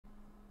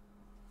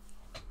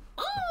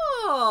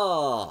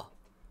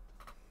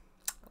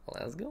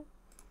Let's go.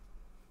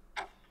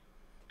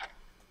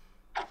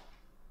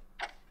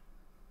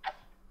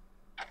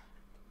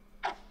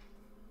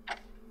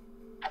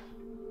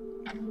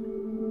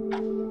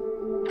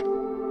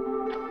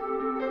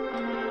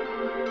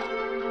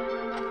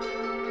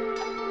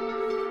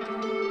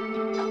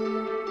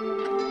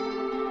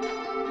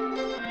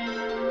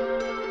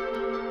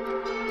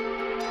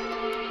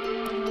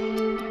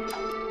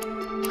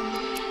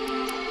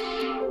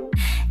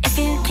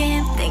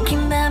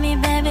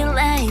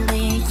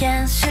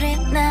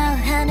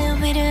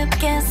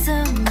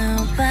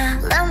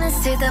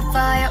 To the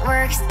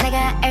fireworks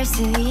내가 알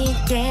수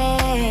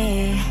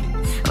있게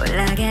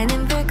올라가는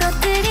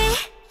불꽃들이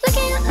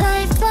Looking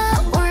like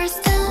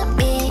flowers to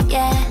me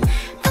yeah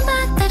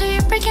밤바다를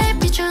빨개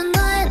비춰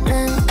너의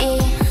눈이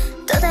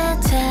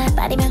도대체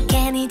말이 몇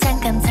개니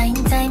잠깐 time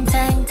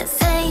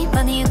자세히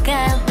보니 you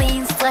got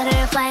wings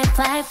flutter fly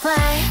fly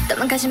fly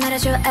도망가지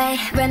말아줘 ay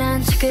왜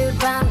넌 자꾸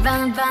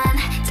run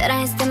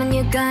잘아있을 때만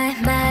you got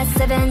my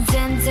seven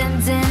dim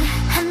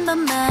한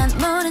번만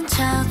모른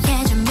척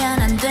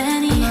해주면 안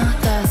되니 1, 2,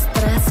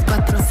 3,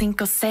 4,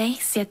 5, 6,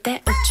 7,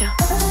 8 1, 2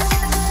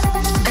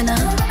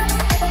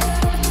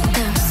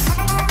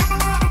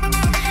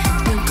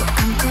 눈꼭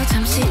감고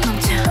잠시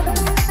멈춰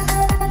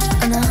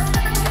 1,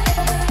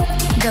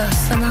 2 1, 2,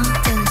 3, 4,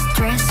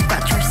 5,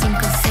 6,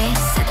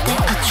 7, 8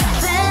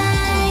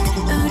 Wait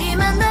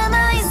우리만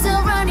남아있어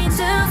running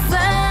too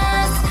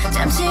fast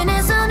잠시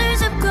내 손을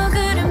잡고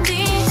구름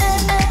뒤에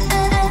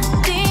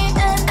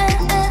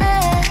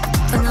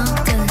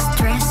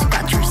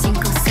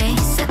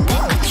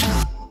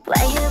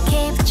Why you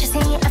keep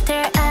chasing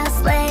after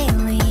us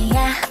lately?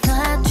 Yeah,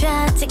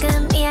 놓아줘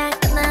지금이야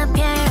끝나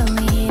별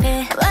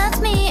위를 Watch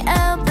me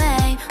out,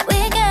 babe. We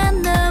got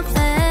no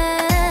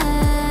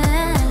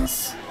plans.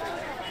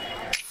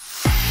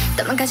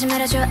 도망가지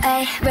말아줘,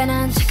 ay. 왜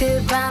넌 자꾸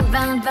run.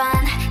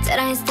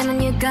 잘아있을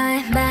때만 you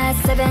got my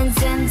seven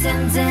dim.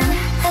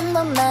 한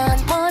번만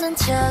모른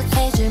척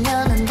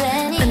해주면 안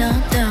되니? 1,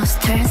 2,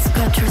 3,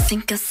 4, 5,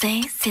 6,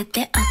 7,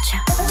 8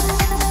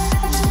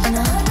 1, 2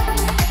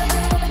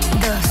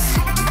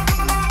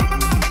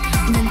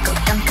 눈 꼭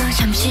감고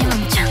잠시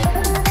멈춰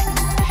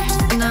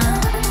 1, 2,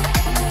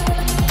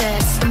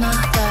 3, 4, 5,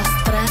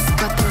 6,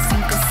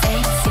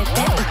 7,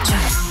 8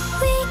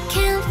 We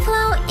can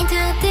flow into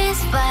this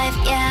vibe,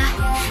 yeah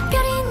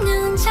별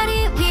있는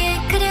자리 위에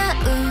그려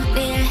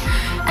우릴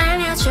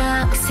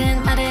알려줘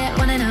무슨 말을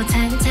원하는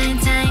time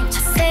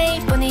자세히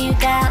보니 you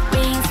got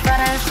wings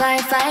fly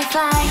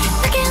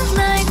Looking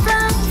like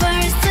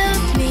flowers to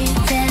me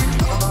then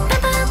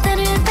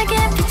밤바다를 빨개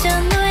비춰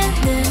너의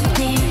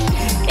눈이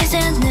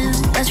이제는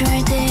너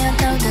좋을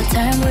때였던 the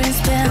time will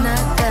spend 1,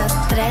 2,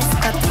 3,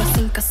 4,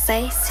 5,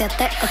 6, 7,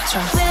 8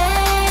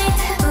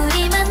 Wait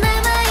우리만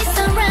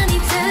남아있어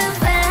running too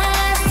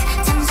fast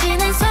잠시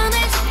내 손을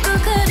잡고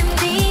구름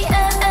뒤에 1,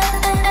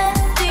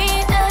 2,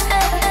 3,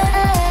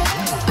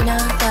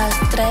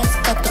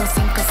 4, 5, 6,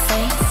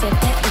 7,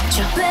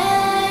 8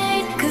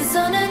 Wait 그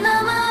손을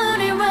넘어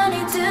우리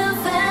running too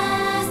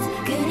fast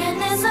그냥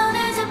내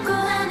손을 잡고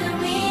하늘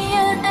위에 1,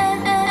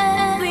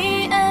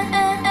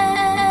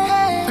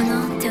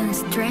 2,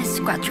 3,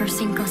 4, 5,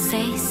 6,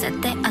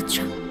 7,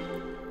 8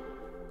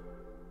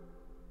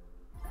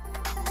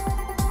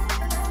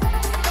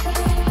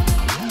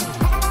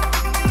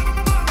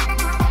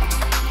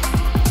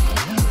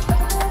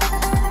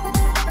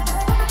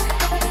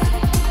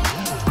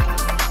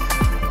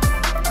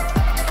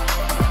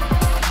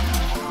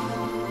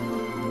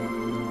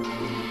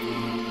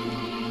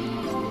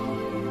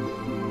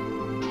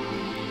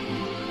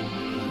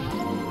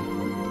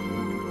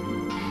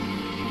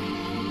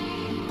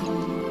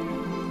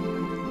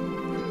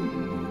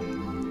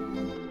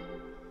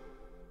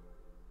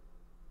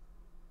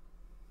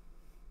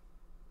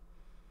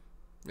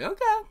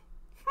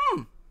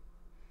 Okay.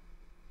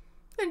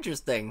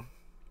 Interesting.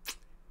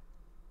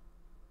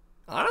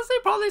 Honestly,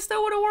 probably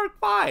still would have worked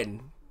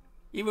fine.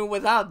 Even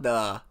without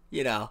the,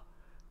 you know,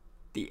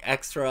 the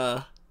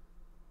extra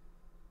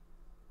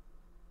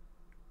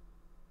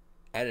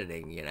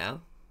editing, you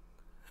know?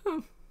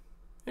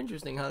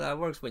 Interesting how that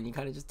works when you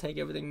kind of just take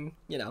everything,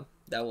 you know,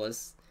 that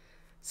was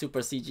super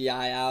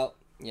CGI out,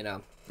 you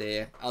know,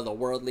 the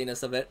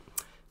otherworldliness of it.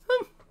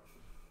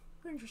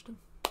 Interesting.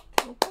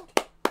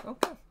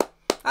 Okay.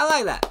 I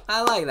like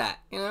that,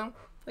 you know?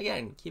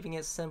 Again, keeping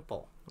it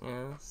simple, you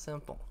know?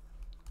 Simple.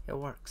 It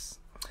works.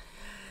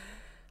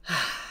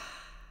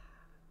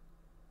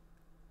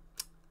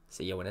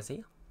 See you when I see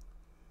you.